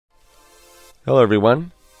Hello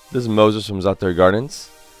everyone, this is Moses from ZAATAR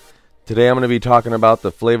Gardens. Today I'm going to be talking about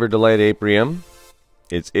the Flavor Delight Aprium,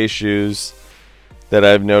 its issues that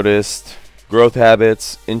I've noticed, growth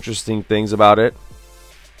habits, interesting things about it,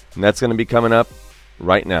 and that's going to be coming up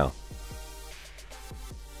right now.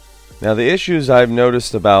 Now the issues I've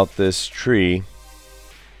noticed about this tree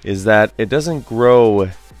is that it doesn't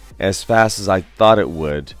grow as fast as I thought it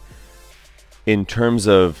would in terms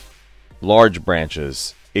of large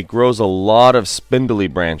branches. It grows a lot of spindly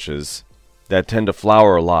branches that tend to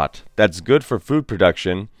flower a lot. That's good for food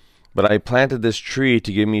production, but I planted this tree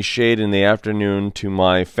to give me shade in the afternoon to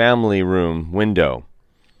my family room window.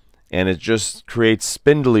 And it just creates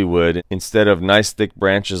spindly wood instead of nice thick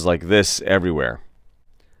branches like this everywhere.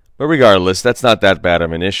 But regardless, that's not that bad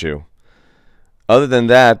of an issue. Other than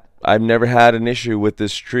that, I've never had an issue with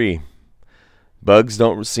this tree. Bugs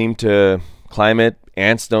don't seem to climb it.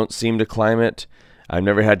 Ants don't seem to climb it. I've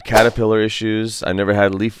never had caterpillar issues. I've never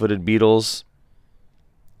had leaf-footed beetles.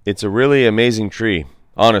 It's a really amazing tree,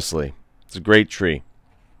 honestly. It's a great tree.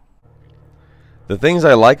 The things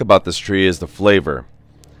I like about this tree is the flavor.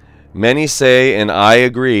 Many say, and I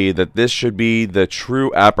agree, that this should be the true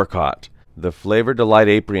apricot. The Flavor Delight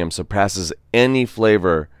Aprium surpasses any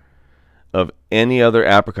flavor of any other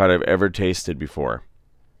apricot I've ever tasted before.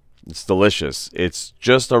 It's delicious. It's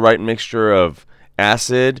just the right mixture of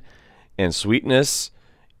acid and sweetness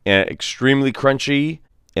and extremely crunchy,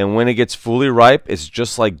 and when it gets fully ripe it's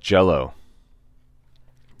just like jello.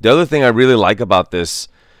 The other thing I really like about this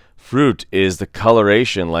fruit is the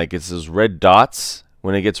coloration. Like, it's those red dots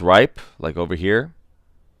when it gets ripe, like over here,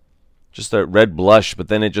 just a red blush, but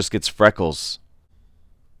then it just gets freckles.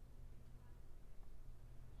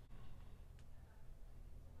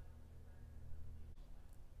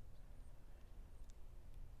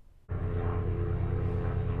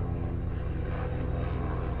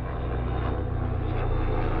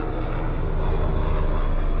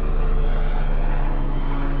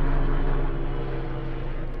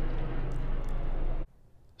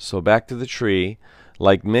 So back to the tree.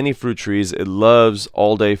 Like many fruit trees, it loves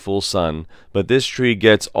all-day full sun, but this tree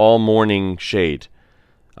gets all morning shade.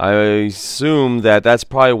 I assume that that's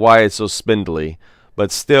probably why it's so spindly,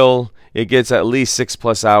 but still, it gets at least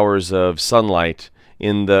 6+ hours of sunlight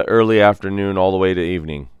in the early afternoon all the way to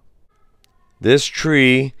evening. This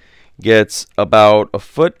tree gets about a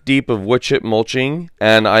foot deep of wood chip mulching,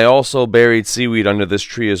 and I also buried seaweed under this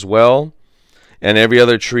tree as well, and every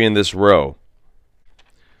other tree in this row.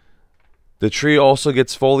 The tree also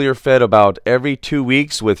gets foliar fed about every 2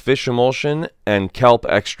 weeks with fish emulsion and kelp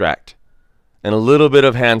extract, and a little bit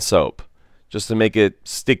of hand soap, just to make it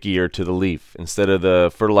stickier to the leaf instead of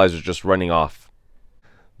the fertilizer just running off.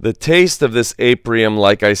 The taste of this aprium,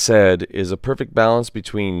 like I said, is a perfect balance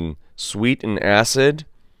between sweet and acid,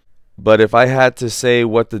 but if I had to say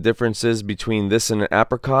what the difference is between this and an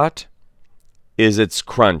apricot, is its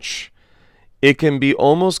crunch. It can be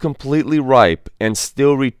almost completely ripe and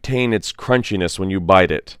still retain its crunchiness when you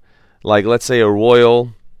bite it. Like, let's say a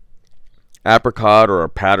royal apricot or a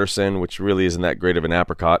Patterson, which really isn't that great of an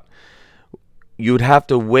apricot. You would have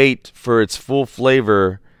to wait for its full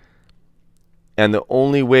flavor, and the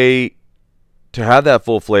only way to have that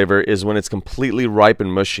full flavor is when it's completely ripe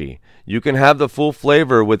and mushy. You can have the full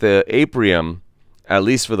flavor with an aprium, at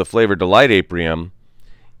least for the Flavor Delight Aprium,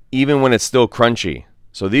 even when it's still crunchy.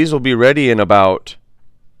 So these will be ready in about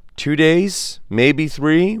 2 days, maybe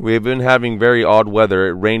 3. We've been having very odd weather.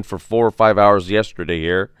 It rained for 4 or 5 hours yesterday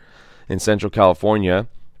here in Central California,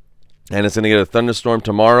 and it's going to get a thunderstorm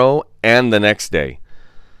tomorrow and the next day.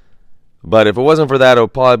 But if it wasn't for that, it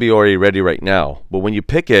would probably be already ready right now. But when you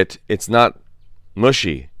pick it, it's not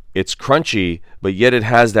mushy. It's crunchy, but yet it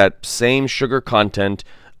has that same sugar content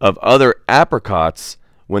of other apricots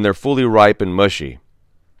when they're fully ripe and mushy.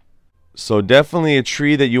 So definitely a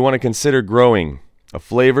tree that you want to consider growing. A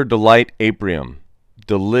Flavor Delight Aprium.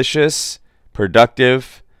 Delicious,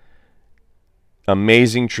 productive,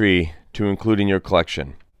 amazing tree to include in your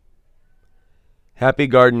collection. Happy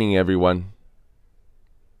gardening, everyone.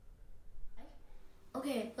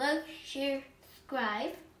 Okay, like, share,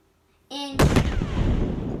 subscribe, and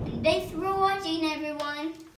thanks for watching, everyone.